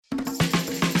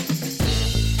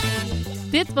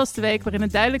Dit was de week waarin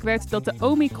het duidelijk werd dat de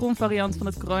Omicron-variant van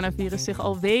het coronavirus zich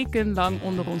al wekenlang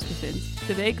onder ons bevindt.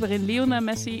 De week waarin Lionel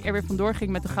Messi er weer vandoor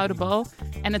ging met de gouden bal.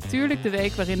 En natuurlijk de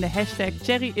week waarin de hashtag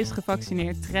Thierry is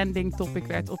gevaccineerd trending topic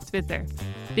werd op Twitter.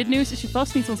 Dit nieuws is je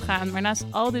vast niet ontgaan, maar naast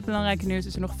al dit belangrijke nieuws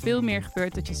is er nog veel meer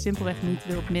gebeurd dat je simpelweg niet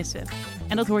wilt missen.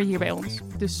 En dat hoor je hier bij ons.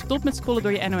 Dus stop met scrollen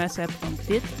door je NOS-app, want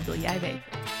dit wil jij weten.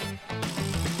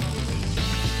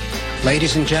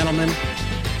 Ladies and gentlemen,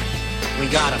 we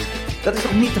got him. Dat is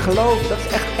toch niet te geloven? Dat is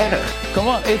echt erg. Come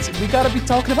on, we gotta be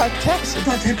talking about Texas.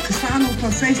 Dat heb gestaan op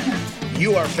Facebook.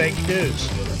 You are fake news.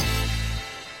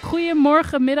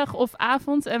 Goedemorgen, middag of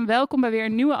avond en welkom bij weer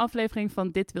een nieuwe aflevering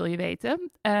van Dit Wil Je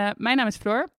Weten. Mijn naam is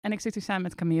Floor en ik zit hier samen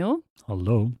met Camille.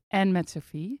 Hallo. En met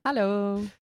Sophie. Hallo.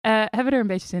 Hebben we er een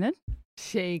beetje zin in?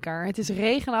 Zeker. Het is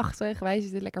regenachtig. Wij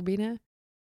zitten lekker binnen.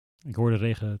 Ik hoorde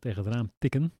regen tegen het raam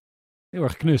tikken. Heel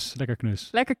erg knus. Lekker knus.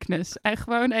 Lekker knus. En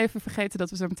gewoon even vergeten dat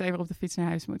we zo meteen weer op de fiets naar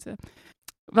huis moeten.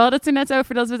 We hadden het er net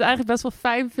over dat we het eigenlijk best wel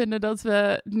fijn vinden dat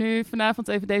we nu vanavond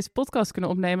even deze podcast kunnen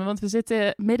opnemen. Want we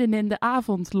zitten midden in de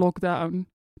avondlockdown.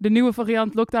 De nieuwe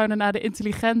variant lockdown daarna de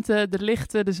intelligente, de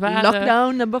lichte, de zware.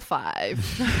 Lockdown number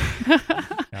 5.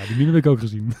 Ja, die meme heb ik ook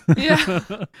gezien. Ja,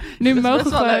 nu dat mogen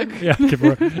is wel we... leuk. Ja,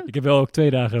 ik heb wel ook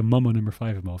 2 dagen Mamma nummer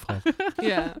 5 in mijn hoofd gehad.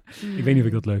 Ja. Ik weet niet of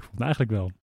ik dat leuk vond, maar eigenlijk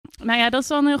wel. Nou ja, dat is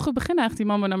wel een heel goed begin eigenlijk, die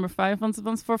Mambo nummer 5.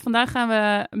 Want voor vandaag gaan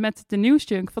we met de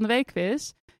nieuwsjunk van de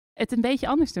weekquiz het een beetje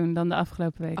anders doen dan de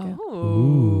afgelopen weken.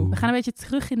 Oh. We gaan een beetje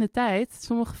terug in de tijd.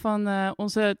 Sommige van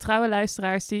onze trouwe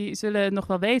luisteraars die zullen het nog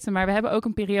wel weten, maar we hebben ook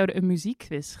een periode een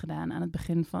muziekquiz gedaan aan het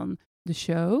begin van de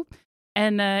show.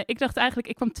 En ik dacht eigenlijk,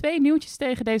 ik kwam 2 nieuwtjes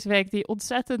tegen deze week die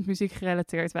ontzettend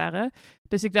muziekgerelateerd waren.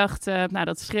 Dus ik dacht, nou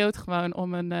dat schreeuwt gewoon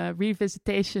om een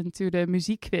revisitation to de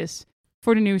muziekquiz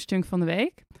voor de nieuwsjunk van de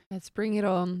week. Let's bring it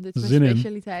on. Dit is Zin mijn in.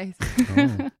 specialiteit. Oh.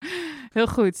 Heel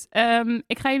goed.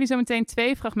 Ik ga jullie zo meteen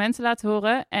 2 fragmenten laten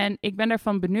horen. En ik ben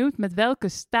daarvan benieuwd met welke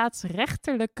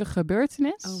staatsrechterlijke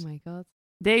gebeurtenis Oh my god.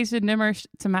 deze nummers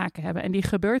te maken hebben. En die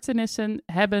gebeurtenissen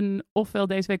hebben ofwel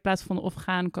deze week plaatsgevonden of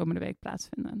gaan komende week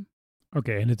plaatsvinden.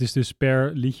 Oké, en het is dus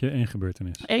per liedje en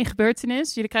gebeurtenis. 1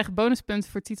 gebeurtenis. Jullie krijgen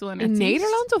bonuspunten voor titel en In artiest.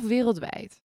 Nederland of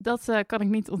wereldwijd? Dat kan ik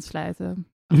niet ontsluiten.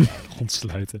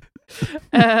 Ontsluiten.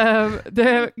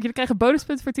 Jullie krijgen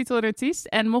bonuspunten voor titel en artiest.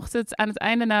 En mocht het aan het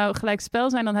einde nou gelijk spel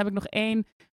zijn, dan heb ik nog 1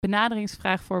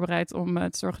 benaderingsvraag voorbereid om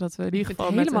te zorgen dat we in ieder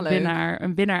geval met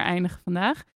een winnaar eindigen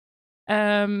vandaag.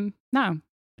 Nou,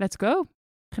 let's go. We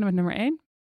beginnen met nummer 1.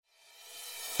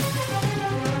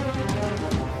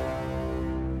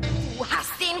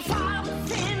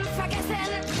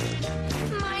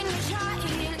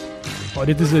 Oh,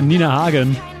 dit is Nina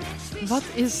Hagen. Wat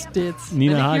is dit? Nina Ben ik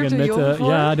hier Hagen te met... jong voor?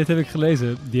 ja, dit heb ik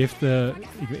gelezen. Die heeft...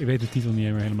 ik weet de titel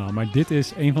niet meer helemaal. Maar dit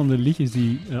is een van de liedjes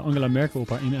die Angela Merkel op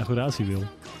haar inauguratie wil.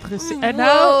 Precies. En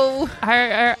nou,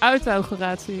 haar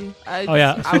inauguratie. Oh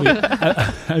ja, sorry.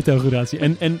 Inauguratie.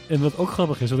 En wat ook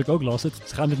grappig is, wat ik ook las, ze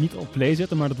gaan het niet op play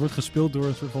zetten, maar dat wordt gespeeld door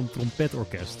een soort van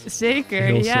trompetorkest. Zeker,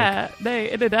 Heel ja. Nee,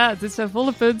 inderdaad. Dit zijn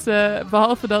volle punten,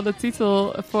 behalve dan de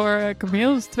titel voor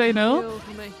Camille, dus 2-0. Heel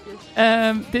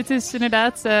netjes. Dit is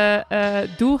inderdaad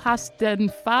Du hast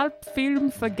den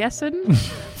Farbfilm vergessen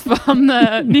van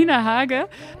Nina Hagen.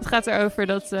 Het gaat erover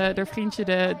dat haar vriendje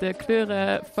de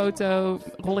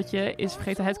kleurenfotorolletje is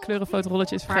vergeten. Het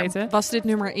kleurenfotorolletje is vergeten. Maar was dit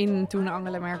nummer in toen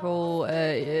Angela Merkel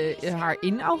haar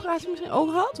inauguratie misschien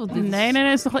ook had? Want dit Nee, dat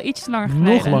is nog wel iets langer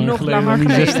geleden. Nog langer geleden dan die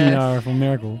 16 jaar van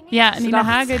Merkel. Ja, Ze Nina dacht,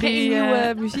 Hagen geen die...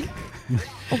 nieuwe muziek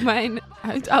op mijn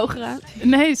inauguratie.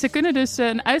 Nee, ze kunnen dus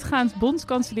een uitgaand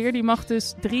bondskanselier, die mag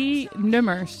dus 3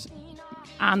 nummers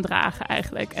aandragen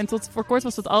eigenlijk. En tot voor kort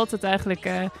was dat altijd eigenlijk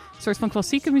een soort van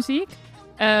klassieke muziek.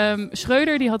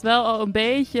 Schreuder die had wel al een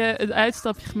beetje een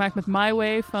uitstapje gemaakt met My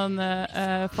Way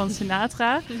van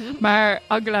Sinatra. Maar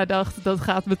Angela dacht, dat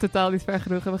gaat me totaal niet ver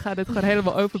genoeg. En we gaan dit gewoon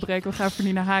helemaal openbreken. We gaan voor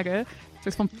Nina Hagen. Een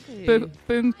soort van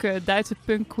Duitse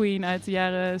punk queen uit de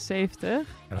jaren 70. Ja,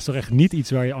 dat is toch echt niet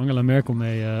iets waar je Angela Merkel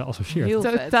mee associeert. Heel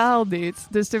vet. Totaal niet.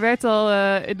 Dus er werd al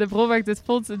in de bron waar ik dit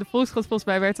vond, in de Volkskrant volgens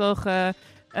mij, werd al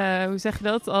hoe zeg je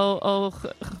dat? Al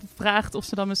gevraagd of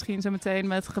ze dan misschien zo meteen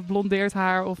met geblondeerd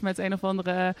haar of met een of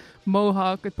andere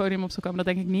mohawk het podium op zou komen. Dat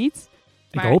denk ik niet.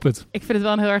 Maar Ik hoop het. Ik vind het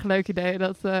wel een heel erg leuk idee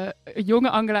dat jonge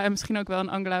Angela en misschien ook wel een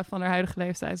Angela van haar huidige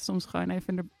leeftijd soms gewoon even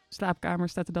in de slaapkamer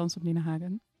staat te dansen op Nina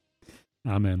Hagen.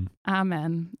 Amen.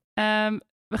 Amen.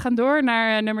 We gaan door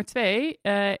naar nummer 2.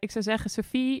 Ik zou zeggen,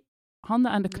 Sophie,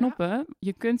 handen aan de knoppen. Ja.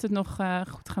 Je kunt het nog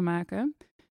goed gaan maken.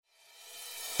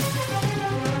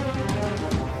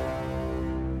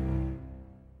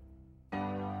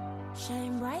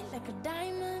 Shine bright like a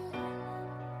diamond.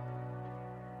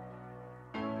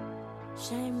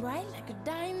 Shine bright like a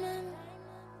diamond.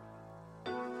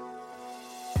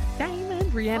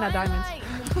 Diamond. Rihanna Diamond.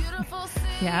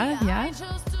 Ja.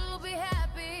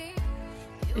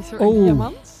 Is er een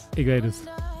diamant? Ik weet het.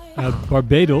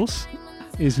 Barbados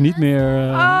is niet meer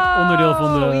onderdeel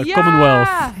van de Commonwealth.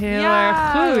 Heel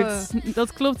erg goed.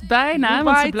 Dat klopt bijna,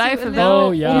 want ze blijven wel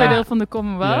onderdeel van de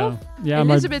Commonwealth. Ja,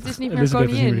 Elizabeth is niet meer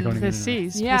koningin.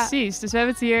 Precies. Dus we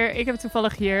hebben het hier, ik heb het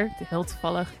toevallig hier, heel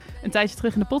toevallig, een tijdje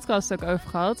terug in de podcast ook over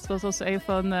gehad. Dat was een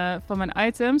van mijn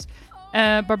items.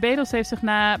 Barbados heeft zich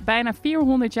na bijna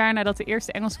 400 jaar nadat de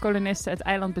eerste Engelse kolonisten het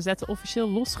eiland bezetten officieel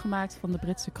losgemaakt van de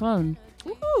Britse kroon.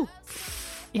 Woehoe!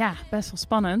 Ja, best wel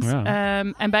spannend. Ja.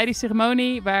 En bij die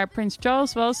ceremonie waar Prins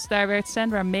Charles was, daar werd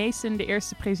Sandra Mason de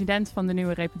eerste president van de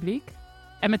nieuwe republiek.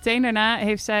 En meteen daarna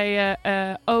heeft zij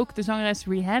ook de zangeres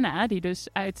Rihanna, die dus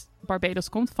uit Barbados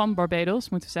komt, van Barbados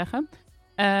moeten we zeggen,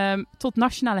 tot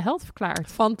nationale held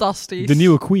verklaard. Fantastisch. De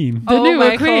nieuwe queen. De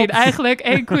nieuwe queen. God. Eigenlijk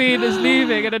één queen is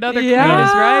leaving en another queen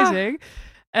is rising.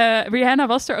 Rihanna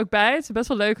was er ook bij. Het zijn best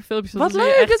wel leuke filmpjes. Wat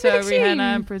leuk, echt dat wil ik Rihanna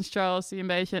zien. en Prins Charles die een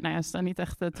beetje, nou ja, ze staan niet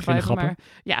echt te Geen viben, grappen. maar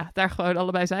ja, daar gewoon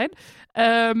allebei zijn.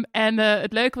 En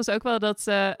het leuke was ook wel dat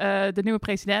de nieuwe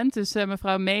president, dus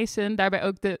mevrouw Mason, daarbij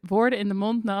ook de woorden in de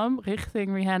mond nam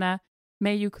richting Rihanna.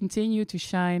 May you continue to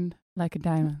shine like a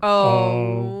diamond.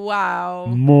 Oh, wauw.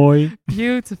 Mooi.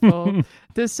 Beautiful.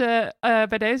 Dus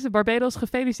bij deze Barbados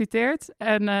gefeliciteerd.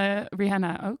 En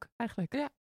Rihanna ook, eigenlijk.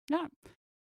 Ja.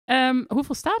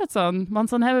 Hoeveel staat het dan? Want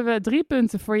dan hebben we 3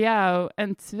 punten voor jou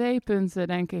en 2 punten,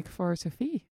 denk ik, voor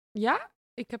Sophie. Ja?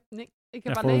 Ik heb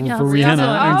Ja, alleen... voor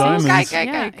Rihanna en Diamonds.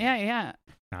 Kijk. Ja.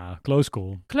 Nou, close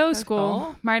call. Close call.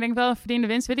 call. Maar ik denk wel een verdiende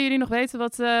winst. Willen jullie nog weten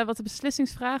wat de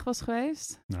beslissingsvraag was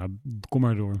geweest? Nou, kom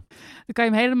maar door. Dan kan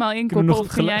je hem helemaal Kunnen we inkoppen. nog Of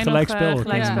kun jij gelijkspel? nog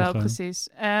gelijkspel, Ja. precies.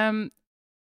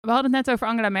 We hadden het net over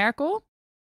Angela Merkel.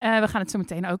 We gaan het zo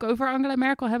meteen ook over Angela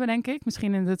Merkel hebben, denk ik.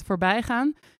 Misschien in het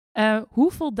voorbijgaan.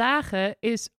 Hoeveel dagen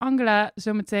is Angela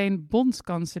zo meteen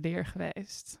bondskanselier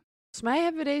geweest? Volgens mij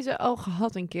hebben we deze al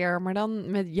gehad een keer, maar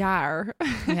dan met jaar.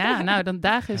 Ja, nou, dan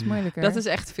dagen is moeilijker. Dat is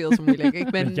echt veel te moeilijk. Ik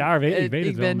ben, Het jaar weet ik weet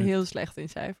het wel ben niet. heel slecht in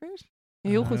cijfers.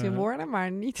 Heel goed in woorden,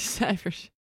 maar niet in cijfers.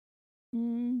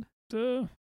 Te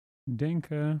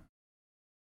denken.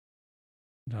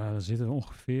 Nou, dan zitten we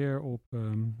ongeveer op...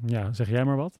 zeg jij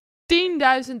maar wat?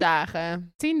 10.000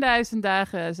 dagen. 10.000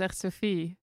 dagen, zegt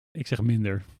Sophie. Ik zeg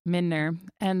minder. Minder.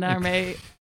 En daarmee,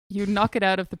 you knock it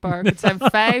out of the park. Het zijn 5.854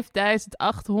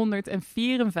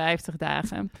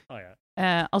 dagen Oh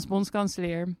ja. als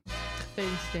bondskanselier.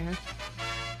 Gefeliciteerd.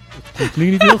 Dat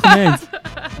klinkt niet heel gemeend.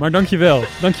 Maar dankjewel.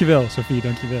 Dankjewel, Sophie.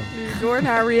 Dankjewel. Nu door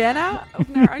naar Rihanna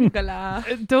of naar Angela?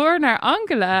 Door naar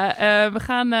Angela. We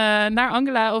gaan naar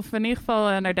Angela of in ieder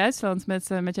geval naar Duitsland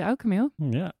met jou, Camille.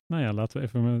 Ja, nou ja, laten we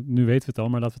even... Nu weten we het al,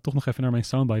 maar laten we toch nog even naar mijn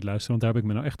soundbite luisteren, want daar heb ik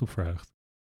me nou echt op verheugd.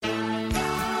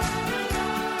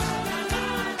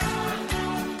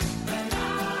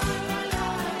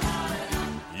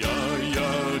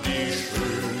 Die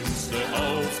schönste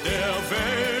auf der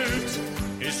Welt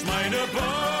ist meine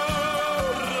Barbara.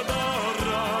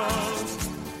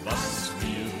 Was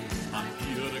mir an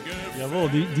ihr gefällt. Jawel,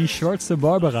 die shortste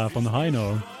Barbara van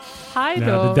Heino. Heido.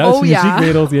 Ja, de Duitse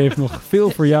muziekwereld die heeft nog veel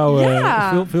voor jou,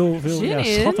 Ja, veel zin in.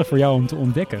 schatten voor jou om te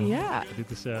ontdekken. Ja.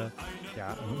 Dit is een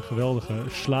geweldige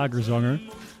slagerzanger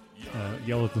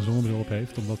die altijd een zonnebril op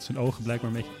heeft, omdat zijn ogen blijkbaar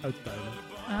een beetje uitpuilen.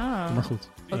 Oh, Maar goed.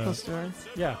 ook wel stoort.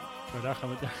 Ja, maar daar gaan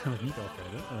we het niet over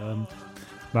hebben.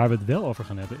 Waar we het wel over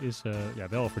gaan hebben is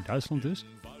wel over Duitsland dus.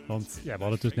 Want we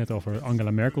hadden het dus net over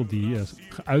Angela Merkel die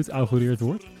geüitaugureerd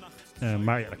wordt.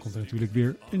 Maar ja, daar komt er natuurlijk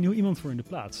weer een nieuw iemand voor in de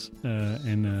plaats.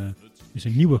 Dus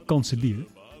een nieuwe kanselier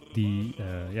die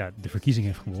de verkiezing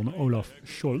heeft gewonnen, Olaf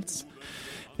Scholz.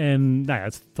 En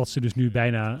dat ze dus nu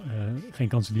bijna geen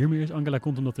kanselier meer is, Angela,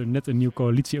 komt omdat er net een nieuw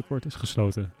coalitieakkoord is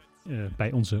gesloten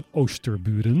bij onze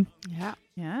Oosterburen.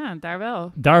 Ja, daar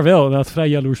wel. Daar wel, dat vrij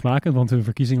jaloersmakend, want hun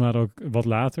verkiezingen waren ook wat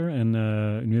later. En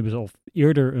nu hebben ze al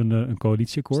eerder een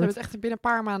coalitieakkoord. Ze hebben het echt binnen een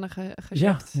paar maanden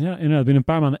gezegd. Ja, inderdaad, binnen een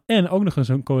paar maanden. En ook nog eens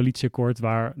een coalitieakkoord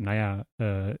waar,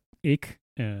 ik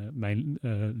mijn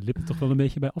lippen toch wel een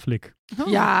beetje bij aflik.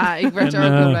 Ja, ik werd er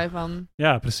ook heel blij van.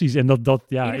 Ja, precies. En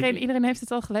Iedereen heeft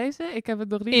het al gelezen? Ik heb het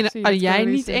nog niet gezien. Had jij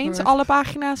niet eens alle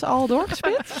pagina's al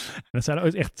doorgespit?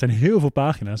 Het zijn heel veel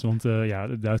pagina's, want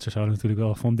de Duitsers houden natuurlijk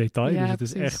wel van detail. Ja, dus het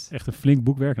is precies. echt een flink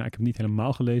boekwerk. Nou, ik heb het niet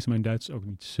helemaal gelezen. Mijn Duits is ook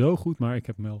niet zo goed, maar ik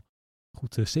heb hem wel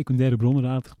goed secundaire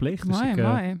bronnen gepleegd.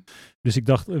 Mooi. Dus ik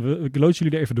dacht, ik lood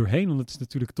jullie er even doorheen, want het is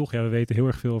natuurlijk toch, we weten heel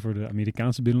erg veel over de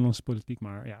Amerikaanse binnenlandse politiek,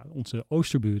 maar onze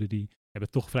Oosterburen, die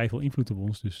hebben toch vrij veel invloed op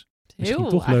ons. Dus misschien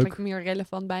toch eigenlijk leuk. meer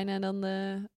relevant bijna dan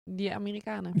die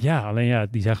Amerikanen. Ja, alleen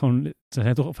die zijn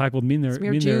zijn toch vaak wat minder...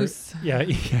 Meer juice. Ja,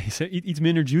 iets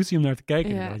minder juicy om naar te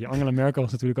kijken. Ja. Ja. Angela Merkel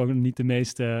is natuurlijk ook niet de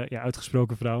meest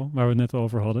uitgesproken vrouw, waar we het net al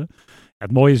over hadden. Ja,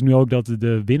 het mooie is nu ook dat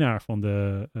de winnaar van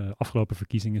de afgelopen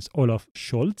verkiezing is Olaf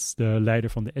Scholz, de leider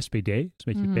van de SPD. Dat is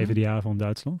een beetje de PvdA van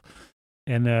Duitsland.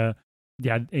 En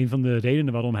een van de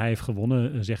redenen waarom hij heeft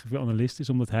gewonnen, zeggen veel analisten, is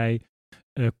omdat hij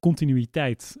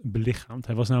continuïteit belichaamt.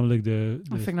 Hij was namelijk de...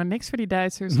 Dat vind ik nou niks voor die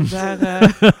Duitsers om daar...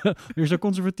 weer zo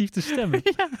conservatief te stemmen.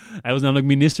 Ja. Hij was namelijk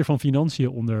minister van Financiën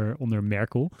onder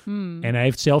Merkel. En hij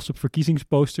heeft zelfs op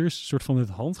verkiezingsposters een soort van het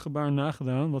handgebaar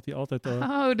nagedaan, wat hij altijd...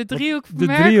 de driehoek van de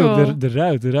Merkel. Driehoek,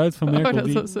 de ruit van Merkel.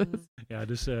 Dat was het. Ja,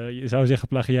 dus je zou zeggen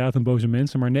plagiaat en boze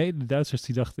mensen, maar nee, de Duitsers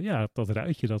die dachten, ja, dat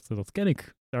ruitje, dat ken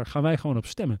ik. Daar gaan wij gewoon op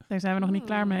stemmen. Daar zijn we nog niet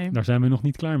klaar mee. Daar zijn we nog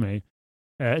niet klaar mee.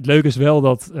 Het leuke is wel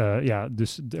dat,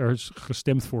 dus er is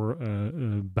gestemd voor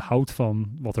behoud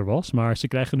van wat er was. Maar ze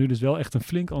krijgen nu dus wel echt een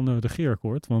flink ander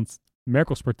regeerakkoord. Want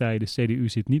Merkels partij, de CDU,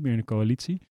 zit niet meer in de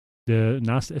coalitie.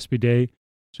 Naast de SPD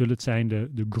zullen het zijn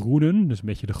de Groenen, dus een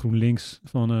beetje de GroenLinks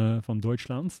van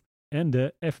Duitsland. En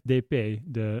de FDP,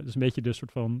 dus een beetje de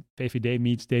soort van VVD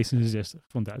meets D66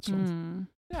 van Duitsland.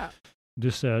 Ja.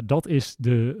 Dus dat is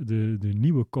de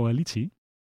nieuwe coalitie.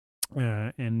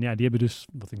 En die hebben dus,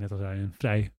 wat ik net al zei, een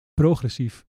vrij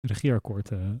progressief regeerakkoord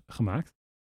gemaakt.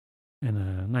 En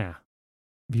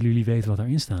willen jullie weten wat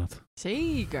daarin staat?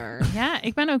 Zeker. Ja,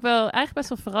 ik ben ook wel eigenlijk best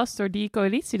wel verrast door die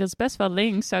coalitie. Dat is best wel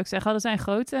links, zou ik zeggen. Hadden zij een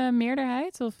grote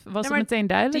meerderheid? Of was het meteen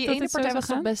duidelijk die dat ene het partij zo was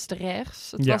zou toch gaan? best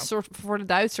rechts? Het was soort voor de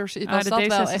Duitsers was de dat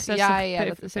wel D66 echt...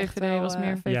 dat is echt VVD wel, was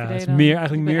meer VVD Ja, het is dan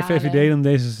eigenlijk meer VVD dan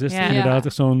D66. Ja. Inderdaad,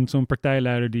 echt zo'n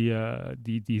partijleider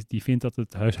die vindt dat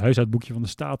het huishoudboekje van de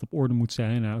staat op orde moet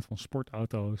zijn. Hij houdt van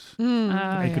sportauto's,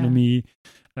 economie.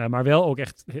 Maar wel ook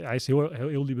echt, hij is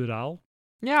heel liberaal.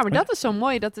 Ja, maar dat is zo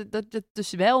mooi, dat het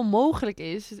dus wel mogelijk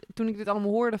is. Toen ik dit allemaal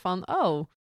hoorde van,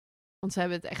 want ze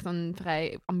hebben het echt een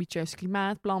vrij ambitieuze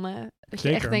klimaatplannen. Dat Zeker.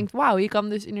 je echt denkt, wauw, je kan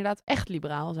dus inderdaad echt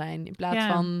liberaal zijn. In plaats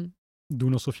van...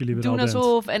 Doen alsof je liberaal bent. Doen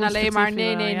alsof en alleen maar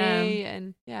nee.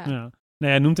 En, ja. Nou,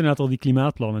 hij noemt inderdaad al die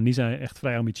klimaatplannen. Die zijn echt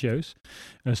vrij ambitieus.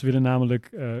 Ze willen namelijk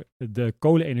de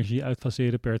kolenenergie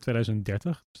uitfaseren per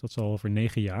 2030. Dus dat is al over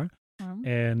 9 jaar.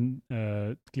 En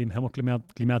helemaal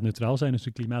klimaatneutraal zijn. Dus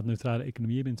een klimaatneutrale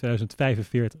economie hebben in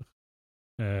 2045.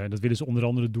 Dat willen ze onder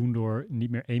andere doen door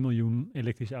niet meer 1 miljoen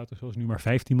elektrische auto's, zoals nu maar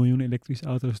 15 miljoen elektrische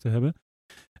auto's te hebben.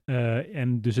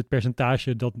 En dus het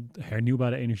percentage dat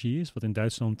hernieuwbare energie is, wat in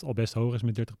Duitsland al best hoog is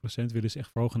met 30%, willen ze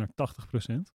echt verhogen naar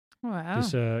 80%. Wow. Dus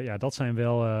dat zijn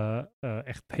wel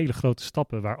echt hele grote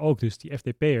stappen, waar ook dus die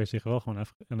FDP'er zich wel gewoon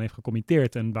aan heeft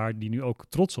gecommitteerd en waar die nu ook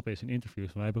trots op is in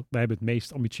interviews. Wij hebben het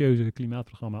meest ambitieuze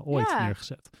klimaatprogramma ooit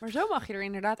neergezet. Maar zo mag je er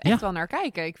inderdaad echt wel naar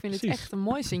kijken. Ik vind het echt een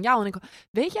mooi signaal. En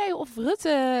weet jij of Rutte,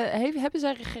 hebben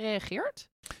zij gereageerd?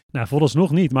 Nou,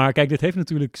 vooralsnog niet. Maar kijk, dit heeft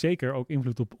natuurlijk zeker ook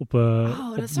invloed op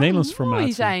het Nederlands formaat. Dat zou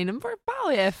mooi zijn. Dan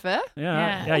bepaal je even.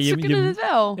 Ja, ze kunnen het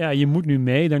wel. Ja, je moet nu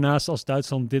mee. Daarnaast, als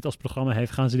Duitsland dit als programma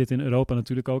heeft, gaan ze dit in Europa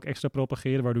natuurlijk ook extra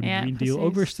propageren. Waardoor de Green Deal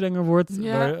ook weer strenger wordt.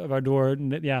 Ja. Waardoor,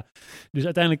 dus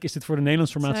uiteindelijk is dit voor de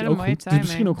Nederlandse formatie ook goed. Het is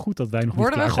misschien ook goed dat wij nog niet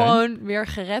klaar zijn. Worden we gewoon weer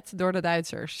gered door de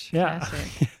Duitsers. Ja.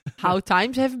 How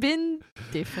times have been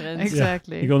different.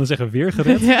 Exactly. Ik wilde zeggen weer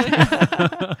gered.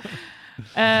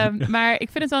 Maar ik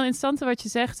vind het wel interessant wat je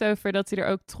zegt over dat hij er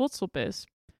ook trots op is.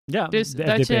 Ja, dus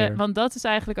want dat is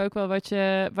eigenlijk ook wel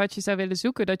wat je zou willen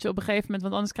zoeken. Dat je op een gegeven moment,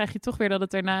 want anders krijg je toch weer dat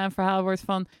het daarna een verhaal wordt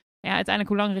van, ja,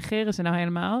 uiteindelijk hoe lang regeren ze nou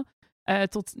helemaal?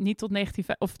 Niet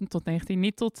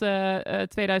tot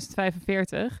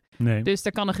 2045. Nee. Dus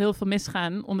er kan nog heel veel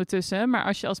misgaan ondertussen. Maar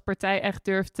als je als partij echt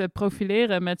durft te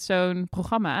profileren met zo'n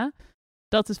programma,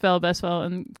 dat is wel best wel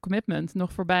een commitment,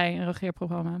 nog voorbij een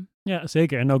regeerprogramma. Ja,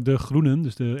 zeker. En ook de Groenen,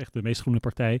 dus de meest groene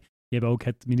partij, die hebben ook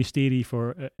het ministerie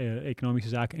voor Economische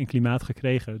Zaken en Klimaat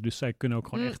gekregen. Dus zij kunnen ook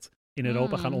gewoon echt in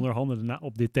Europa gaan onderhandelen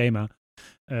op dit thema.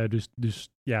 Dus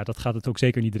dat gaat het ook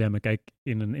zeker niet remmen. Kijk,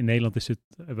 in Nederland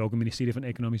hebben we ook een ministerie van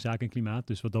Economische Zaken en Klimaat.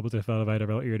 Dus wat dat betreft waren wij daar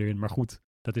wel eerder in. Maar goed,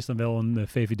 dat is dan wel een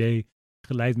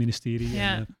VVD-geleid ministerie.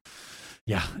 Ja.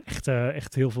 En,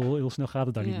 echt heel snel gaat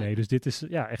het daar niet mee. Dus dit is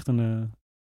echt een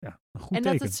goed teken.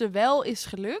 En dat het ze wel is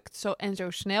gelukt, zo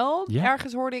snel. Ja.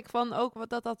 Ergens hoorde ik van ook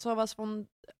dat zo was van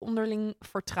onderling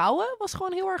vertrouwen was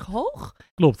gewoon heel erg hoog.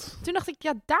 Klopt. Toen dacht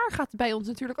ik, daar gaat het bij ons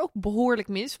natuurlijk ook behoorlijk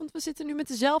mis. Want we zitten nu met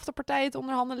dezelfde partijen te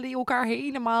onderhandelen die elkaar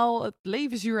helemaal het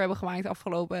leven zuur hebben gemaakt de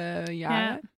afgelopen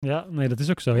jaren. Ja, nee, dat is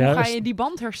ook zo. Hoe ga je die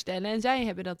band herstellen? En zij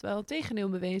hebben dat wel het tegendeel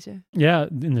bewezen. Ja,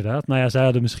 inderdaad. Nou ja, zij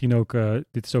hadden misschien ook,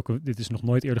 dit is nog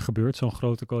nooit eerder gebeurd, zo'n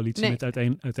grote coalitie met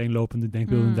uiteenlopende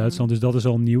denkbeelden in Duitsland. Dus dat is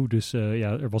al nieuw. Dus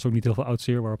er was ook niet heel veel oud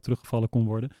zeer waarop teruggevallen kon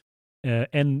worden.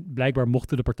 En blijkbaar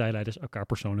mochten de partijleiders elkaar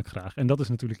persoonlijk graag. En dat is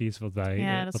natuurlijk iets wat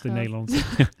wij, wat in Nederland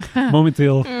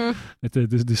momenteel met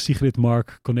de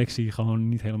Sigrid-Mark-connectie gewoon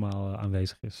niet helemaal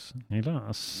aanwezig is.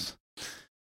 Helaas.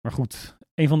 Maar goed,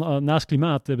 naast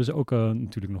klimaat hebben ze ook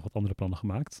natuurlijk nog wat andere plannen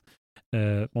gemaakt.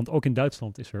 Want ook in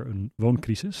Duitsland is er een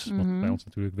wooncrisis, wat bij ons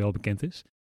natuurlijk wel bekend is.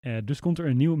 Dus komt er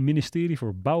een nieuw ministerie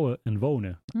voor bouwen en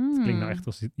wonen. Dat klinkt nou echt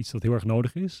als iets dat heel erg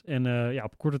nodig is. En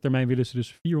op korte termijn willen ze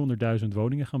dus 400.000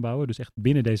 woningen gaan bouwen. Dus echt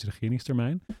binnen deze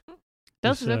regeringstermijn.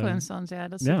 Dat dus, is ook wel interessant,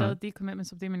 dat ze die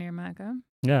commitments op die manier maken.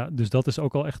 Ja, dus dat is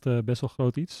ook al echt best wel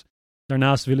groot iets.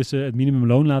 Daarnaast willen ze het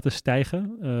minimumloon laten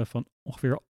stijgen van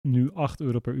ongeveer nu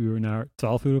 €8 per uur naar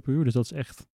 €12 per uur. Dus dat is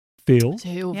echt veel. Dat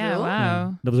is heel veel.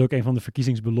 Wow. Dat was ook een van de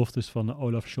verkiezingsbeloftes van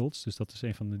Olaf Scholz. Dus dat is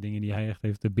een van de dingen die hij echt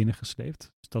heeft binnengesleept.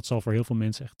 Dus dat zal voor heel veel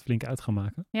mensen echt flink uit gaan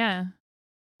maken. Ja.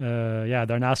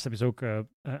 Daarnaast hebben ze ook een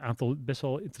aantal best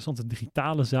wel interessante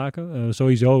digitale zaken.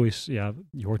 Sowieso is,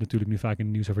 je hoort natuurlijk nu vaak in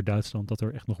het nieuws over Duitsland dat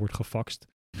er echt nog wordt gefaxt.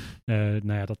 Dat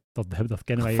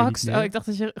kennen wij hier niet meer. Oh, ik dacht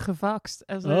dat je gefaxt.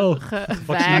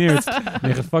 Gevaccineerd.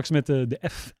 Nee, gefaxt met de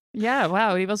F. Ja,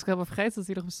 wauw, die was ik helemaal vergeten dat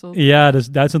die nog bestond. Ja, dus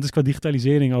Duitsland is qua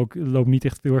digitalisering ook, loopt niet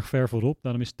echt heel erg ver voorop.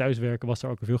 Daarom is thuiswerken was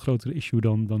daar ook een veel grotere issue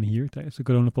dan hier tijdens de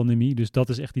coronapandemie. Dus dat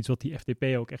is echt iets wat die FDP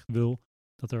ook echt wil.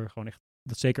 Dat er gewoon echt,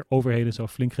 dat zeker overheden zo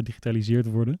flink gedigitaliseerd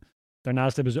worden.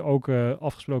 Daarnaast hebben ze ook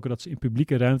afgesproken dat ze in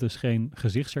publieke ruimtes geen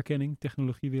gezichtsherkenning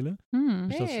technologie willen.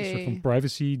 Dus dat is een soort van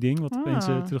privacy ding wat opeens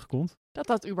terugkomt.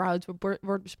 Dat überhaupt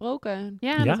wordt besproken.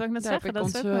 Ja, dat wil ik net zeggen. Dat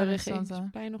is ook wel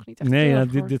regeringsplein nog niet echt. Nee,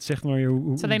 dit zegt maar hoe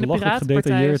het is alleen belachelijk de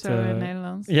piratenpartij gedetailleerd. in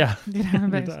Nederland. Ja, die daar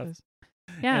bezig is.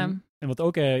 Ja. En wat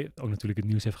ook natuurlijk het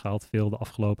nieuws heeft gehaald veel de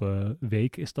afgelopen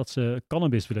week, is dat ze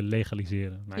cannabis willen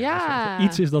legaliseren. Nou, als er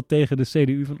iets is dat tegen de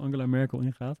CDU van Angela Merkel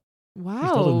ingaat, wauw.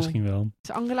 is dat het misschien wel.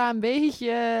 Is Angela een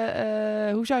beetje,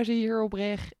 hoe zou ze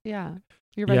hierbij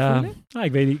voelen? Nou,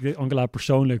 ik weet niet, Angela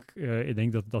persoonlijk, ik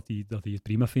denk dat hij het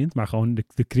prima vindt, maar gewoon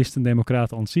de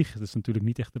christendemocraten aan zich, dat is natuurlijk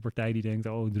niet echt de partij die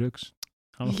denkt, drugs.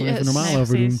 Gaan we gewoon even normaal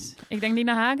over doen. Ik denk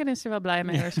Nina Hagen is er wel blij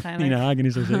mee waarschijnlijk. Nina Hagen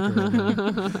is er zeker wel blij.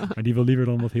 Maar die wil liever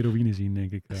dan wat heroïne zien,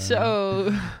 denk ik. Zo.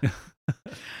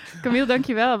 Camille,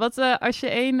 dankjewel. Wat als je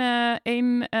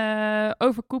één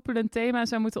overkoepelend thema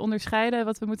zou moeten onderscheiden,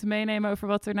 wat we moeten meenemen over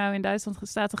wat er nou in Duitsland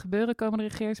staat te gebeuren komende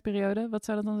regeringsperiode, wat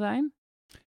zou dat dan zijn?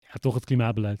 Ja, toch het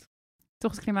klimaatbeleid.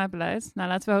 Toch het klimaatbeleid. Nou,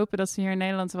 laten we hopen dat ze hier in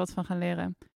Nederland er wat van gaan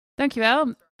leren.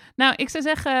 Dankjewel. Nou, ik zou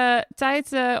zeggen,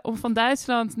 tijd om van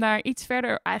Duitsland naar iets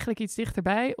verder, eigenlijk iets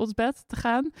dichterbij, ons bed te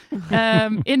gaan.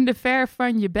 In de Ver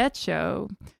van je Bed Show.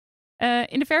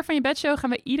 In de Ver van je Bed Show gaan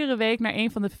we iedere week naar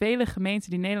een van de vele gemeenten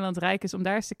die Nederland rijk is, om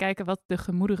daar eens te kijken wat de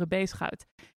gemoederen bezighoudt.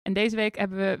 En deze week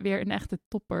hebben we weer een echte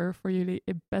topper voor jullie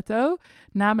in petto,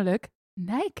 namelijk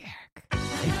Nijkerk.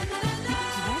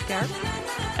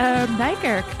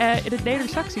 Nijkerk. In het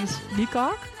Neder-Saxisch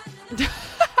Nijkerk.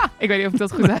 Ik weet niet of ik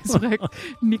dat goed uitspreek.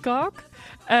 Nijkerk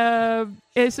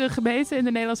is een gemeente in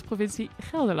de Nederlandse provincie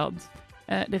Gelderland.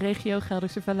 De regio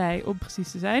Gelderse Vallei, om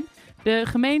precies te zijn. De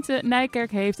gemeente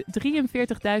Nijkerk heeft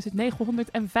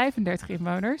 43.935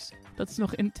 inwoners. Dat is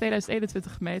nog in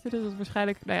 2021 gemeten. Dus dat is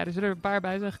waarschijnlijk, er zullen er een paar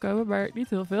bij zijn gekomen, maar niet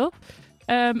heel veel.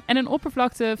 En een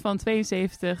oppervlakte van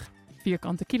 72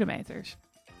 vierkante kilometers.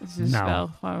 Dus wel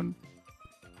gewoon,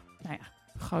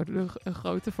 een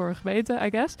grote voor een gemeente, I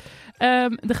guess.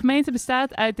 De gemeente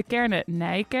bestaat uit de kernen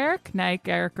Nijkerk,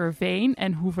 Nijkerkerveen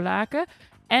en Hoevelaken.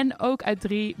 En ook uit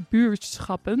 3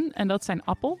 buurtschappen. En dat zijn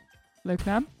Appel, leuk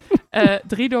naam,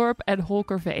 Driedorp en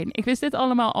Holkerveen. Ik wist dit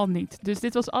allemaal al niet. Dus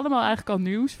dit was allemaal eigenlijk al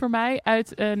nieuws voor mij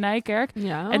uit Nijkerk.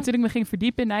 Ja. En toen ik me ging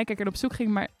verdiepen in Nijkerk en op zoek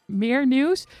ging naar meer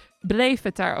nieuws, bleef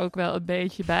het daar ook wel een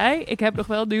beetje bij. Ik heb nog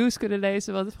wel nieuws kunnen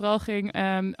lezen, wat vooral ging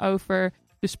over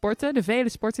de sporten. De vele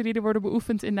sporten die er worden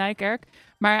beoefend in Nijkerk.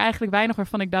 Maar eigenlijk weinig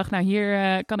waarvan ik dacht,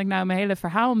 hier kan ik nou mijn hele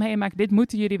verhaal omheen maken. Dit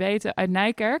moeten jullie weten uit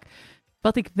Nijkerk.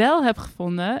 Wat ik wel heb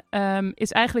gevonden,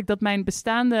 is eigenlijk dat mijn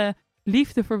bestaande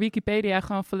liefde voor Wikipedia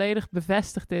gewoon volledig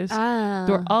bevestigd is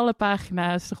door alle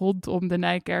pagina's rondom de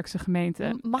Nijkerkse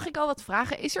gemeente. Mag ik al wat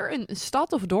vragen? Is er een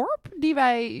stad of dorp die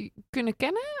wij kunnen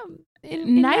kennen?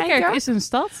 In Nijkerk is een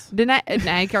stad.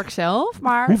 Nijkerk zelf,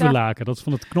 maar... Hoevelaken, dat is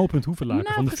van het knooppunt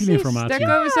Hoevelaken, van de filinformatie. Daar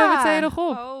komen we zo meteen nog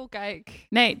op. Oh, kijk.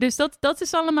 Nee, dus dat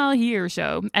is allemaal hier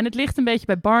zo. En het ligt een beetje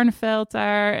bij Barneveld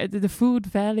daar, de Food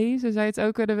Valley, zo zou je het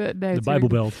ook kunnen... Nee, de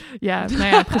Bijbelbelt. Ja,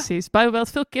 precies. Bijbelbelt,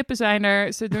 veel kippen zijn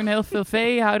er, ze doen heel veel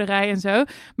veehouderij en zo.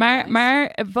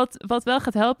 Maar wat wel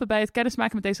gaat helpen bij het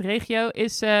kennismaken met deze regio,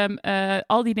 is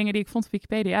al die dingen die ik vond op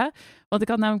Wikipedia. Want ik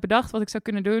had namelijk bedacht wat ik zou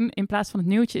kunnen doen in plaats van het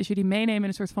nieuwtje, is jullie meenemen in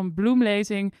een soort van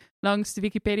bloemlezing langs de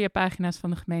Wikipedia-pagina's van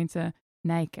de gemeente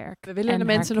Nijkerk. We willen en de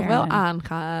mensen nog haar wel kernen. aan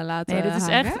gaan laten Nee, dit is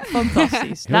hangen. echt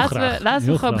fantastisch. Heel Laten graag. we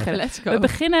Heel gewoon graag. beginnen. Let's go. We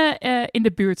beginnen in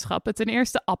de buurtschappen. Ten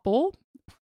eerste Appel.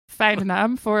 Fijne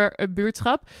naam voor een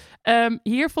buurtschap.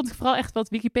 Hier vond ik vooral echt wat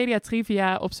Wikipedia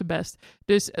trivia op zijn best.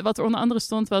 Dus wat er onder andere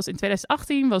stond was... In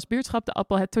 2018 was buurtschap De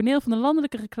Appel het toneel van de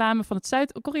landelijke reclame... van het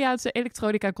Zuid-Koreaanse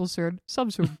elektronica-concern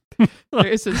Samsung.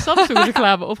 Er is een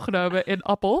Samsung-reclame opgenomen in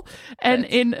Appel. En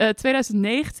in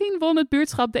 2019 won het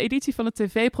buurtschap de editie van het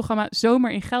tv-programma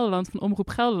Zomer in Gelderland van Omroep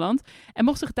Gelderland. En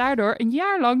mocht zich daardoor een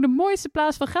jaar lang de mooiste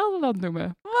plaats van Gelderland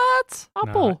noemen. Wat?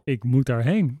 Appel. Nou, ik moet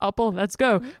daarheen. Appel, let's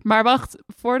go. Maar wacht,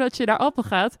 voordat je naar Appel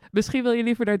gaat, misschien wil je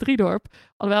liever naar Driedorp.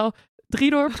 Alhoewel,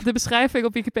 Driedorp, de beschrijving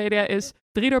op Wikipedia is...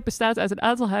 Driedorp bestaat uit een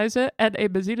aantal huizen en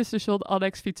een benzinestation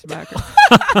annex fietsenmaker.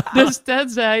 Dus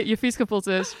tenzij je fiets kapot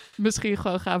is, misschien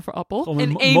gewoon gaan voor Appel. Gewoon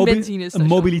In één benzinestation.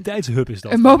 een mobiliteitshub is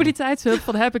dat. Een mobiliteitshub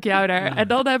van heb ik jou daar. En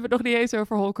dan hebben we het nog niet eens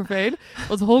over Holkerveen.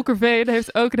 Want Holkerveen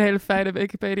heeft ook een hele fijne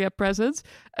Wikipedia presence.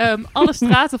 Alle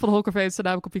straten van Holkerveen staan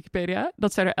namelijk op Wikipedia.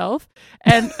 Dat zijn er 11.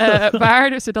 En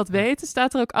waar ze dat weten,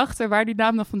 staat er ook achter waar die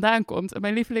naam dan vandaan komt. En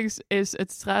mijn lievelings is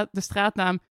de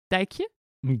straatnaam Dijkje.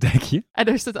 Een dekje. En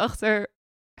er staat achter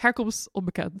herkomst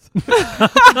onbekend. Dus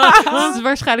het is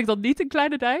waarschijnlijk dan niet een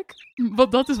kleine dijk.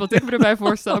 Want dat is wat ik me erbij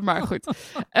voorstel. Maar goed.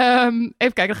 Even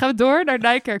kijken, dan gaan we door naar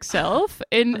Nijkerk zelf.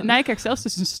 In Nijkerk zelf is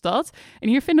dus een stad. En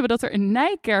hier vinden we dat er een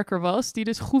Nijkerker was... die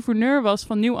dus gouverneur was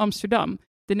van Nieuw-Amsterdam.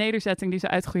 De nederzetting die ze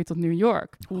uitgroeit tot New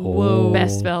York. Wow.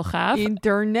 Best wel gaaf.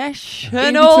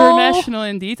 International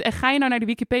indeed. En ga je nou naar de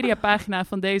Wikipedia-pagina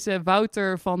van deze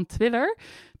Wouter van Twiller...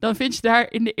 dan vind je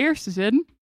daar in de eerste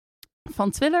zin...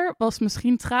 Van Twiller was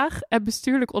misschien traag en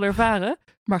bestuurlijk onervaren,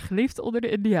 maar geliefd onder de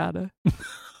Indianen.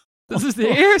 Dat is de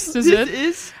eerste zin.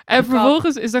 En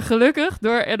vervolgens is er gelukkig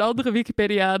door een andere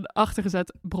Wikipediaan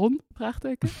achtergezet bron,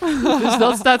 vraagteken. Dus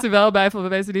dat staat er wel bij van we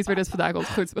weten niet waar dit vandaan komt.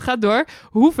 Goed, we gaan door.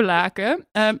 Hoevelaken.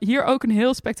 Hier ook een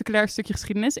heel spectaculair stukje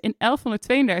geschiedenis. In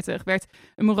 1132 werd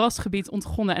een moerasgebied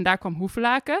ontgonnen en daar kwam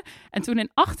Hoevelaken. En toen in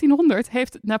 1800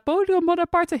 heeft Napoleon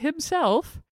Bonaparte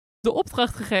himself de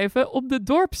opdracht gegeven om de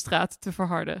Dorpsstraat te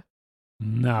verharden.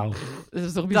 Nou, Dat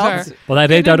is toch bizar? want hij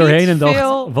reed daar doorheen en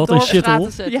dacht, wat een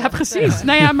shittle. Ja, precies.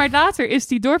 Nou ja, maar later is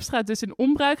die Dorpsstraat dus in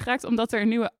onbruik geraakt, omdat er een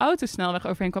nieuwe autosnelweg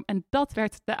overheen kwam. En dat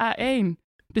werd de A1.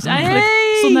 Dus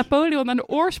eigenlijk stond Napoleon aan de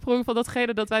oorsprong van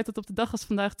datgene dat wij tot op de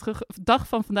dag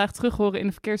van vandaag terug horen in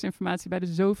de verkeersinformatie bij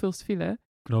de zoveelste file.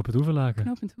 Knooppunt Hoevelaken.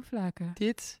 Knooppunt Hoevelaken.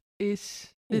 Dit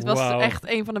was echt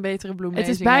een van de betere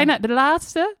bloemlezingen. Het is bijna de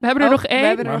laatste. We hebben er nog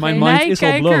één. Maar mijn mind is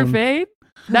al blown.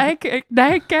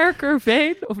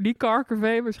 Nijkerkerveen, of niet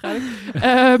Karkerveen waarschijnlijk.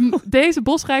 Deze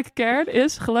bosrijke kern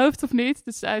is, geloof het of niet,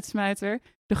 dit is de uitsmijter,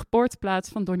 de geboorteplaats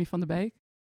van Donny van de Beek.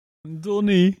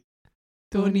 Donny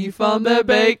van de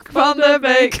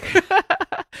Beek.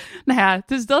 Nou ja,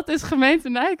 dus dat is gemeente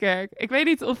Nijkerk. Ik weet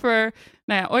niet of er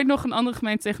ooit nog een andere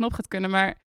gemeente tegenop gaat kunnen,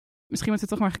 maar misschien moeten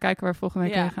we toch maar gaan kijken waar we volgende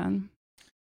week heen gaan.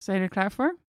 Zijn jullie er klaar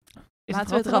voor? Laten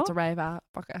we het rat erbij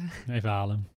pakken. Even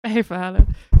halen.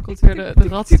 Komt weer de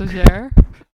radstagiair.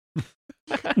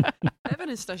 We hebben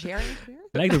een stagiair ingehuurd.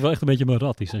 Lijkt ook wel echt een beetje op een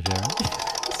rat, die stagiair.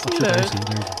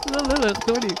 Wel lullig.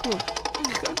 Donnie, kom.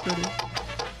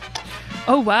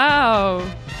 Oh, wauw.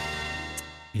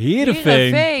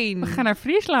 Heerenveen. We gaan naar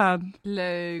Friesland.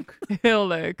 Leuk. Heel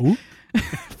leuk. Hoe?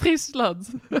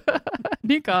 Friesland.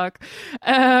 Niet kak.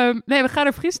 Nee, we gaan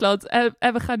naar Friesland. En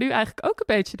we gaan nu eigenlijk ook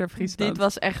een beetje naar Friesland. Dit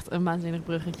was echt een waanzinnig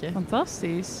bruggetje.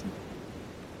 Fantastisch.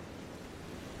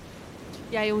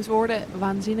 Ja, jongens, we hoorden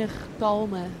waanzinnig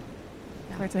kalme.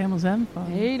 Ik werd er helemaal zen van.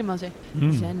 Helemaal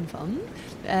zen van.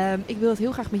 Ik wil het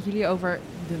heel graag met jullie over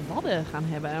de Wadden gaan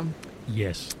hebben.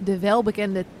 Yes. De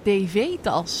welbekende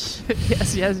tv-tas.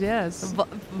 Yes.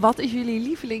 Wat is jullie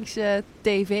lievelings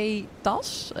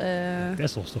tv-tas?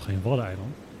 Texel is toch geen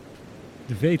Waddeneiland?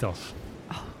 De V-tas.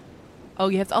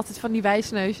 Oh, je hebt altijd van die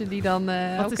wijsneuzen die dan...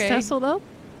 Wat is Texel dan?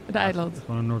 Het eiland.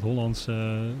 Gewoon een Noord-Hollands...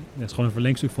 het is gewoon een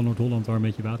verlengstuk van Noord-Holland waar een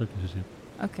beetje water tussen zit.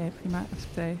 Oké, prima.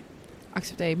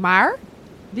 Accepteer. Maar,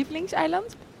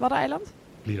 lievelingseiland? Waddeneiland?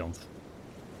 Vlieland.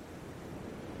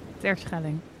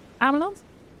 Terschelling. Ameland?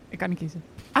 Ik kan niet kiezen.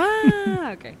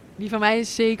 Oké. Die van mij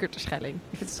is zeker Terschelling.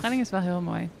 Ik vind Terschelling is wel heel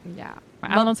mooi. Ja. Maar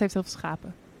Ameland heeft heel veel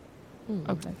schapen.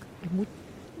 Ook leuk.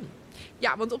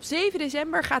 Ja, want op 7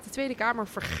 december gaat de Tweede Kamer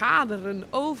vergaderen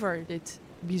over dit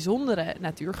bijzondere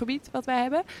natuurgebied wat wij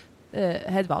hebben.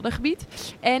 Het Waddengebied.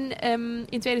 En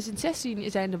in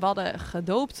 2016 zijn de Wadden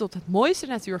gedoopt tot het mooiste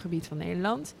natuurgebied van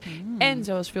Nederland. En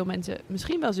zoals veel mensen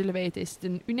misschien wel zullen weten, is het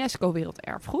een UNESCO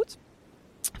Werelderfgoed.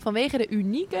 Vanwege de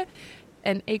unieke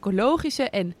en ecologische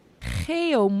en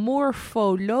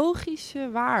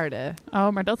geomorfologische waarde. Oh,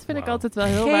 maar dat vind ik Wauw. altijd wel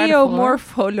heel waardevol.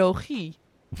 Geomorfologie.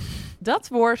 Dat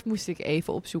woord moest ik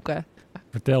even opzoeken.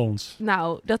 Vertel ons.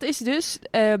 Nou, dat is dus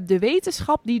de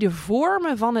wetenschap die de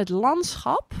vormen van het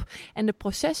landschap en de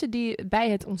processen die bij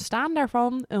het ontstaan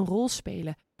daarvan een rol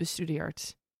spelen,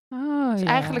 bestudeert. Oh, Dus ja.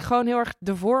 eigenlijk gewoon heel erg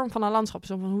de vorm van een landschap.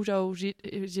 Zo van, hoezo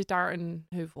zit daar een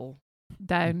heuvel?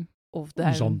 Duin, Of Een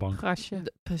duin. zandbank.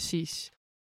 grasje. Precies.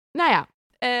 Nou ja,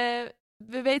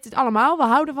 we weten het allemaal. We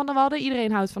houden van de Wadden.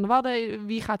 Iedereen houdt van de Wadden.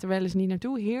 Wie gaat er wel eens niet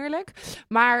naartoe? Heerlijk.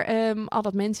 Maar al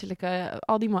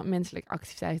die menselijke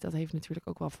activiteit, dat heeft natuurlijk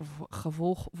ook wel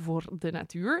gevolg voor de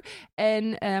natuur.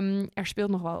 En er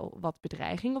speelt nog wel wat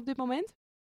bedreiging op dit moment.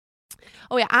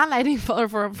 Oh ja, aanleiding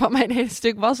van mijn hele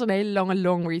stuk was een hele lange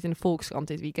longread in de Volkskrant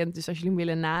dit weekend. Dus als jullie hem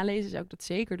willen nalezen, zou ik dat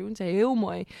zeker doen. Het is een heel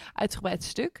mooi uitgebreid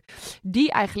stuk.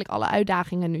 Die eigenlijk alle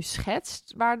uitdagingen nu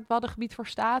schetst waar het Waddengebied voor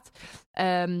staat.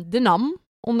 De NAM,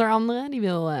 onder andere, die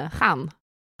wil gaan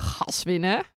gas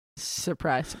winnen.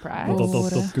 Surprise, surprise.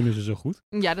 Want dat kunnen ze zo goed.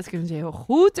 Ja, dat kunnen ze heel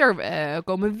goed. Er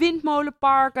komen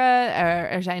windmolenparken.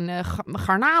 Er zijn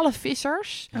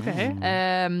garnalenvissers. Oké.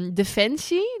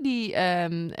 Defensie, die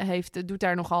doet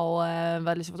daar nogal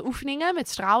wel eens wat oefeningen met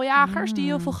straaljagers die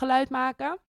heel veel geluid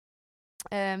maken.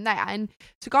 Nou ja, en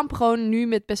ze kampen gewoon nu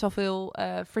met best wel veel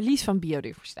verlies van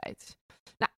biodiversiteit.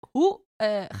 Nou, hoe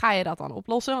ga je dat dan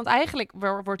oplossen? Want eigenlijk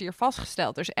wordt hier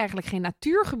vastgesteld, er is eigenlijk geen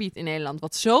natuurgebied in Nederland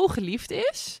wat zo geliefd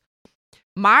is,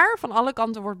 maar van alle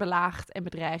kanten wordt belaagd en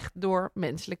bedreigd door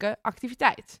menselijke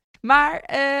activiteit. Maar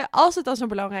als het dan zo'n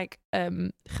belangrijk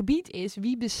gebied is,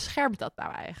 wie beschermt dat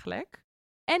nou eigenlijk?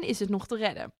 En is het nog te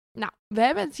redden? Nou, we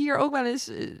hebben het hier ook wel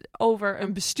eens over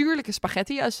een bestuurlijke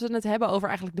spaghetti. Als we het hebben over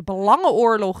eigenlijk de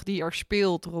belangenoorlog die er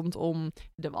speelt rondom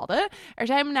de Wadden. Er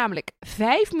zijn namelijk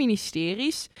 5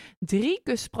 ministeries, 3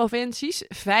 kustprovincies,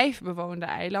 5 bewoonde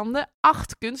eilanden,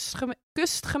 8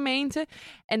 kustgemeenten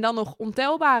en dan nog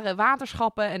ontelbare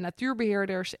waterschappen en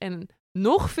natuurbeheerders en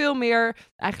nog veel meer.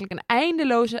 Eigenlijk een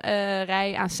eindeloze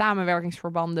rij aan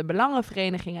samenwerkingsverbanden,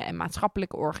 belangenverenigingen en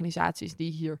maatschappelijke organisaties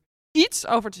die hier iets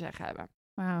over te zeggen hebben.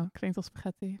 Wauw, klinkt als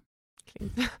spaghetti.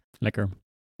 Lekker.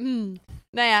 Nou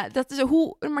ja, dat is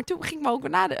maar toen ging ik me ook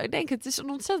nadenken, het is een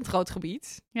ontzettend groot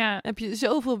gebied. Ja, Dan heb je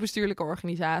zoveel bestuurlijke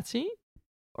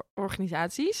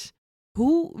organisaties.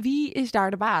 Wie is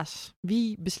daar de baas?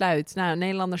 Wie besluit? Nou,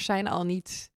 Nederlanders zijn al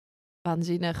niet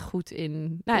waanzinnig goed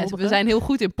in... Nou ja, we zijn heel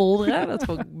goed in polderen. Dat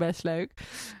vond ik best leuk.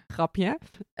 Grapje.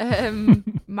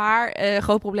 Maar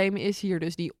groot probleem is hier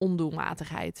dus die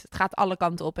ondoelmatigheid. Het gaat alle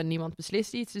kanten op en niemand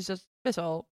beslist iets. Dus dat is best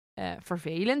wel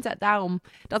vervelend. Daarom,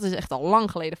 dat is echt al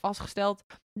lang geleden vastgesteld.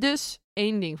 Dus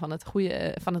één ding van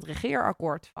het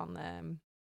regeerakkoord van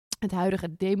het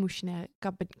huidige demissionaire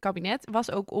kabinet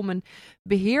was ook om een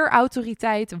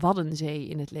beheerautoriteit Waddenzee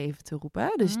in het leven te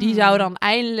roepen. Dus die zou dan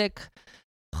eindelijk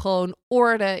gewoon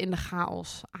orde in de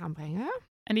chaos aanbrengen.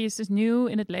 en die is dus nieuw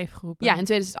in het leven geroepen. Ja, in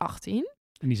 2018.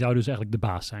 En die zou dus eigenlijk de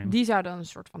baas zijn. Die zou dan een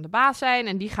soort van de baas zijn.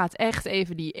 En die gaat echt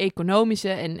even die economische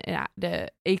en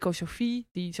de ecosofie,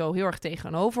 die zo heel erg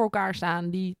tegenover elkaar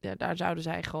staan, daar zouden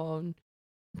zij gewoon een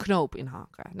knoop in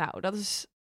hakken. Nou,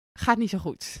 gaat niet zo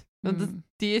goed. Want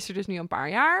die is er dus nu een paar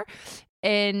jaar.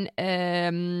 En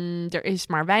er is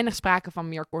maar weinig sprake van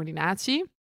meer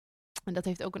coördinatie. En dat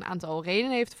heeft ook een aantal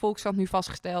redenen, heeft de Volkskrant nu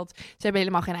vastgesteld. Ze hebben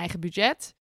helemaal geen eigen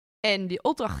budget. En die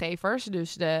opdrachtgevers,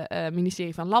 dus de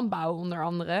ministerie van Landbouw onder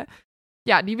andere,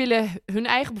 ja, die willen hun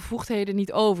eigen bevoegdheden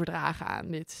niet overdragen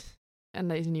aan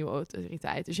deze nieuwe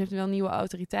autoriteit. Dus je hebt wel een nieuwe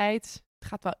autoriteit. Het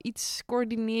gaat wel iets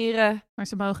coördineren. Maar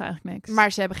ze mogen eigenlijk niks.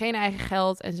 Maar ze hebben geen eigen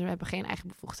geld en ze hebben geen eigen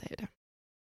bevoegdheden.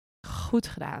 Goed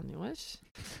gedaan, jongens.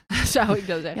 Zou ik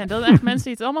dat zeggen. Ja, dat zijn echt mensen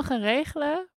die het allemaal gaan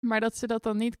regelen, maar dat ze dat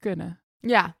dan niet kunnen.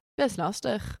 Ja, best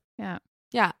lastig. Ja.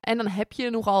 Ja, en dan heb je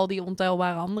nogal die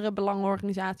ontelbare andere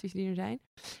belangenorganisaties die er zijn.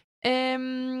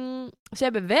 Ze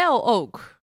hebben wel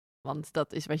ook, want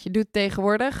dat is wat je doet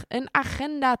tegenwoordig, een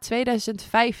agenda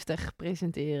 2050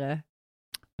 presenteren.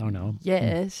 Nou.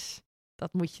 Yes,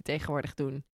 dat moet je tegenwoordig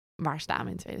doen. Waar staan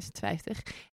we in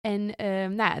 2050? En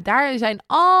nou ja, daar zijn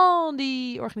al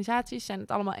die organisaties zijn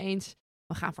het allemaal eens.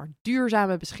 We gaan voor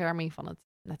duurzame bescherming van het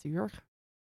natuur.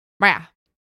 Maar ja,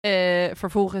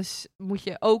 vervolgens moet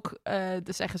je ook,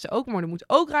 dat zeggen ze ook, maar er moet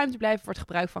ook ruimte blijven voor het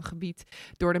gebruik van gebied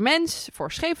door de mens,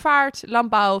 voor scheepvaart,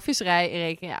 landbouw, visserij en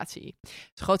recreatie.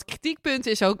 Dus een groot kritiekpunt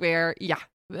is ook weer, ja,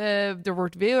 er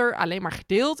wordt weer alleen maar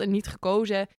gedeeld en niet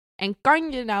gekozen. En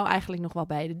kan je nou eigenlijk nog wel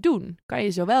beide doen? Kan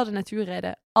je zowel de natuur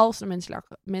redden als de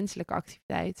menselijke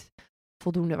activiteit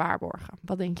voldoende waarborgen?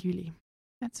 Wat denken jullie?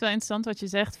 Het is wel interessant wat je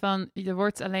zegt van er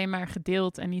wordt alleen maar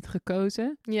gedeeld en niet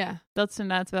gekozen. Ja. Dat is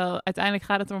inderdaad wel, uiteindelijk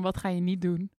gaat het om wat ga je niet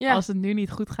doen. Ja. Als het nu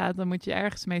niet goed gaat, dan moet je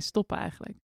ergens mee stoppen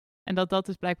eigenlijk. En dat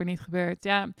is blijkbaar niet gebeurd.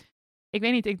 Ja, ik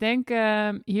weet niet. Ik denk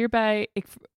hierbij, ik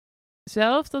vind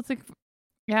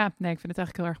het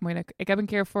eigenlijk heel erg moeilijk. Ik heb een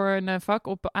keer voor een vak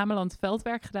op Ameland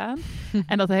veldwerk gedaan.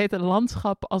 En dat heette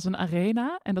Landschap als een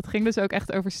arena. En dat ging dus ook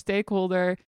echt over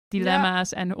stakeholder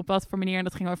dilemma's en op wat voor manier. En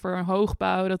dat ging over een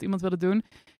hoogbouw dat iemand wilde doen.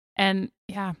 En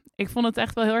ja, ik vond het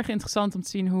echt wel heel erg interessant om te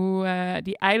zien hoe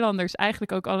die eilanders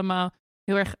eigenlijk ook allemaal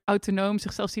heel erg autonoom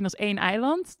zichzelf zien als één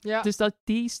eiland. Ja. Dus dat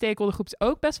die stakeholdergroep is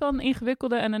ook best wel een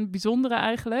ingewikkelde en een bijzondere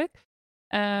eigenlijk.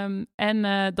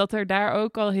 Dat er daar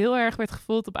ook al heel erg werd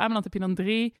gevoeld. Op Ameland heb je dan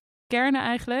 3 kernen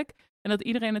eigenlijk. En dat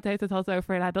iedereen het heet had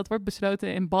over, dat wordt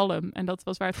besloten in Ballum. En dat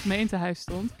was waar het gemeentehuis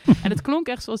stond. En het klonk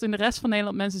echt zoals in de rest van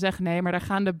Nederland mensen zeggen, nee, maar daar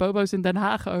gaan de bobo's in Den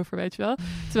Haag over, weet je wel.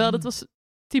 Terwijl dat was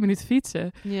 10 minuten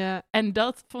fietsen. Ja. En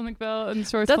dat vond ik wel een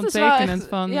soort Dat van is wel tekenend echt,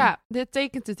 van... Ja, dit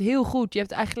tekent het heel goed. Je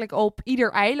hebt eigenlijk op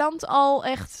ieder eiland al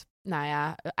echt... Nou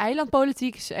ja,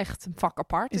 eilandpolitiek is echt een vak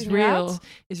apart. Is inderdaad. real.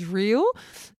 Is real.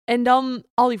 En dan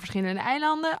al die verschillende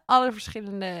eilanden, alle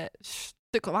verschillende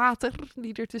stukken water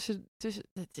die er tussen.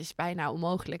 Het is bijna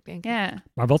onmogelijk, denk ik. Ja.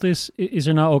 Maar wat is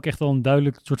er nou ook echt al een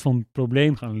duidelijk soort van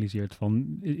probleem geanalyseerd?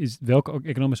 Van, welke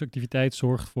economische activiteit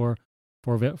zorgt voor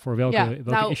welke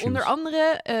issues? Onder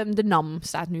andere de NAM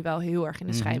staat nu wel heel erg in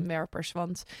de schijnwerpers.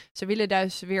 Want ze willen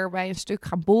dus weer bij een stuk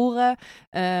gaan boren.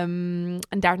 En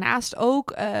daarnaast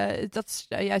ook, dat is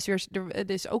juist weer, er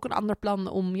is ook een ander plan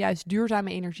om juist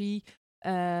duurzame energie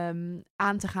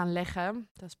aan te gaan leggen.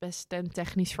 Dat is best een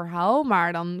technisch verhaal.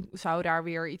 Maar dan zou daar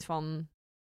weer iets van...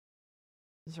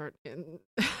 Een soort,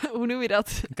 hoe noem je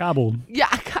dat? Kabel. Ja,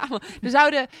 kabel. Er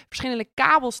zouden verschillende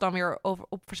kabels dan weer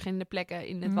op verschillende plekken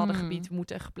in het waddengebied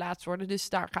moeten geplaatst worden. Dus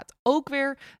daar gaat ook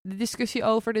weer de discussie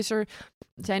over. Dus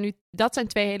dat zijn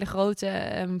 2 hele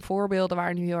grote voorbeelden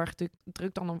waar nu heel erg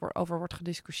druk dan over wordt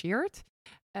gediscussieerd.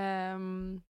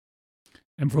 En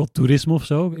bijvoorbeeld toerisme of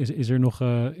zo?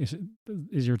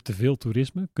 Is er te veel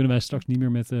toerisme? Kunnen wij straks niet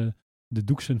meer met de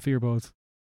Doekse veerboot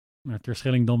naar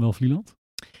Terschelling dan wel Vlieland?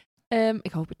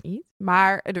 Ik hoop het niet.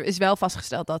 Maar er is wel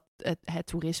vastgesteld dat het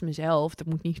toerisme zelf, er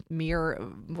moet niet meer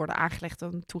worden aangelegd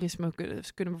dan toerisme.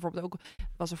 Kunnen bijvoorbeeld ook,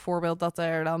 was een voorbeeld dat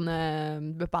er dan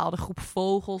een bepaalde groep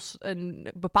vogels een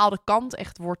bepaalde kant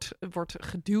echt wordt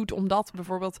geduwd, omdat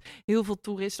bijvoorbeeld heel veel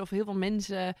toeristen of heel veel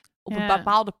mensen op een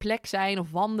bepaalde plek zijn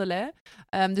of wandelen.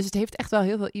 Dus het heeft echt wel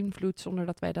heel veel invloed, zonder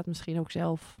dat wij dat misschien ook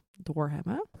zelf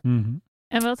doorhebben. Mm-hmm.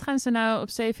 En wat gaan ze nou op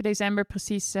 7 december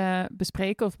precies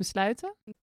bespreken of besluiten?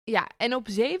 Ja, en op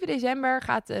 7 december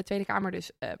gaat de Tweede Kamer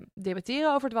dus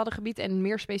debatteren over het Waddengebied en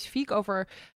meer specifiek over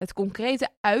het concrete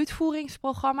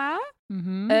uitvoeringsprogramma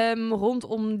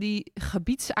rondom die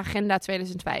gebiedsagenda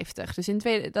 2050. Dus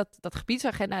dat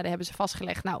gebiedsagenda, daar hebben ze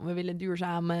vastgelegd, nou, we willen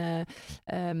duurzame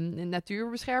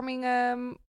natuurbescherming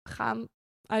gaan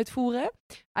uitvoeren.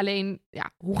 Alleen,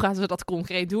 ja, hoe gaan ze dat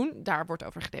concreet doen? Daar wordt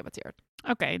over gedebatteerd.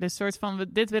 Oké, dus soort van,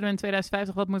 dit willen we in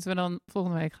 2050, wat moeten we dan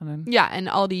volgende week gaan doen? Ja, en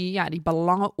al die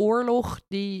belangenoorlog,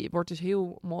 die wordt dus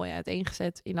heel mooi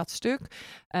uiteengezet in dat stuk.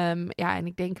 En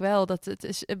ik denk wel dat het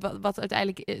is, wat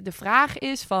uiteindelijk de vraag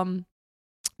is van...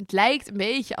 Het lijkt een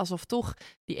beetje alsof toch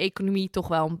die economie toch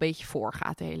wel een beetje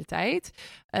voorgaat de hele tijd.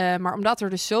 Maar omdat er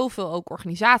dus zoveel ook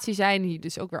organisaties zijn, die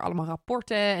dus ook weer allemaal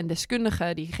rapporten en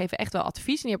deskundigen, die geven echt wel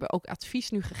advies. En die hebben ook advies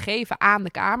nu gegeven aan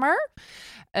de Kamer.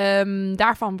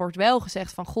 Daarvan wordt wel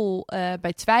gezegd van,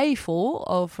 bij twijfel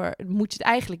over, moet je het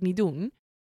eigenlijk niet doen.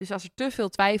 Dus als er te veel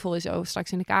twijfel is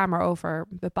straks in de Kamer over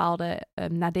bepaalde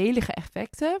nadelige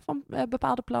effecten van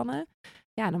bepaalde plannen,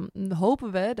 ja, dan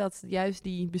hopen we dat juist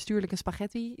die bestuurlijke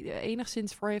spaghetti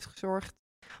enigszins voor heeft gezorgd,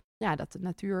 ja, dat de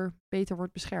natuur beter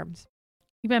wordt beschermd.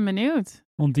 Ik ben benieuwd.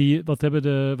 Want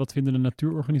wat vinden de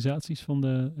natuurorganisaties van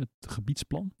het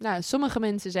gebiedsplan? Nou, sommige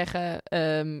mensen zeggen,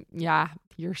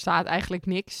 hier staat eigenlijk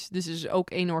niks. Dus er is ook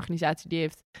één organisatie die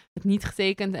heeft het niet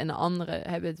getekend en de anderen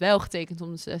hebben het wel getekend,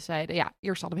 omdat ze zeiden, ja,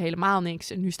 eerst hadden we helemaal niks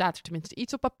en nu staat er tenminste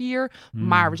iets op papier,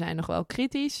 maar we zijn nog wel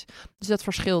kritisch. Dus dat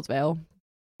verschilt wel.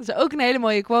 Dat is ook een hele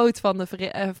mooie quote van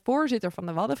de voorzitter van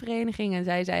de Waddenvereniging. En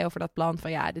zij zei over dat plan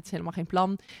van, ja, dit is helemaal geen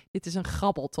plan. Dit is een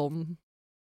grabbelton.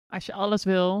 Als je alles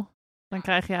wil, dan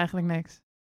krijg je eigenlijk niks.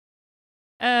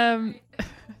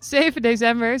 7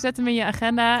 december, zet hem in je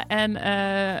agenda. En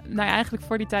eigenlijk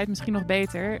voor die tijd misschien nog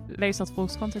beter. Lees dat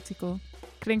Volkskrant-artikel.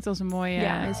 Klinkt als een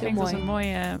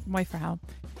mooi verhaal.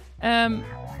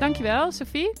 Dankjewel,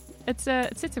 Sophie. Het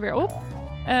zit er weer op.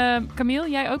 Camille,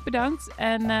 jij ook bedankt.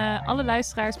 En alle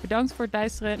luisteraars bedankt voor het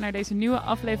luisteren naar deze nieuwe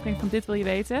aflevering van Dit Wil Je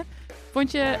Weten.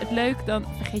 Vond je het leuk? Dan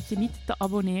vergeet je niet te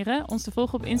abonneren, ons te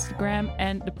volgen op Instagram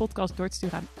en de podcast door te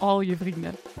sturen aan al je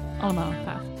vrienden. Allemaal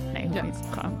graag. Nee, hoeft niet.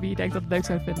 Gewoon wie je denkt dat het leuk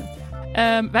zou vinden.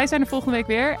 Wij zijn er volgende week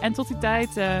weer. En tot die tijd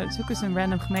zoek eens een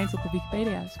random gemeente op de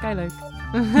Wikipedia. Dat is kei leuk.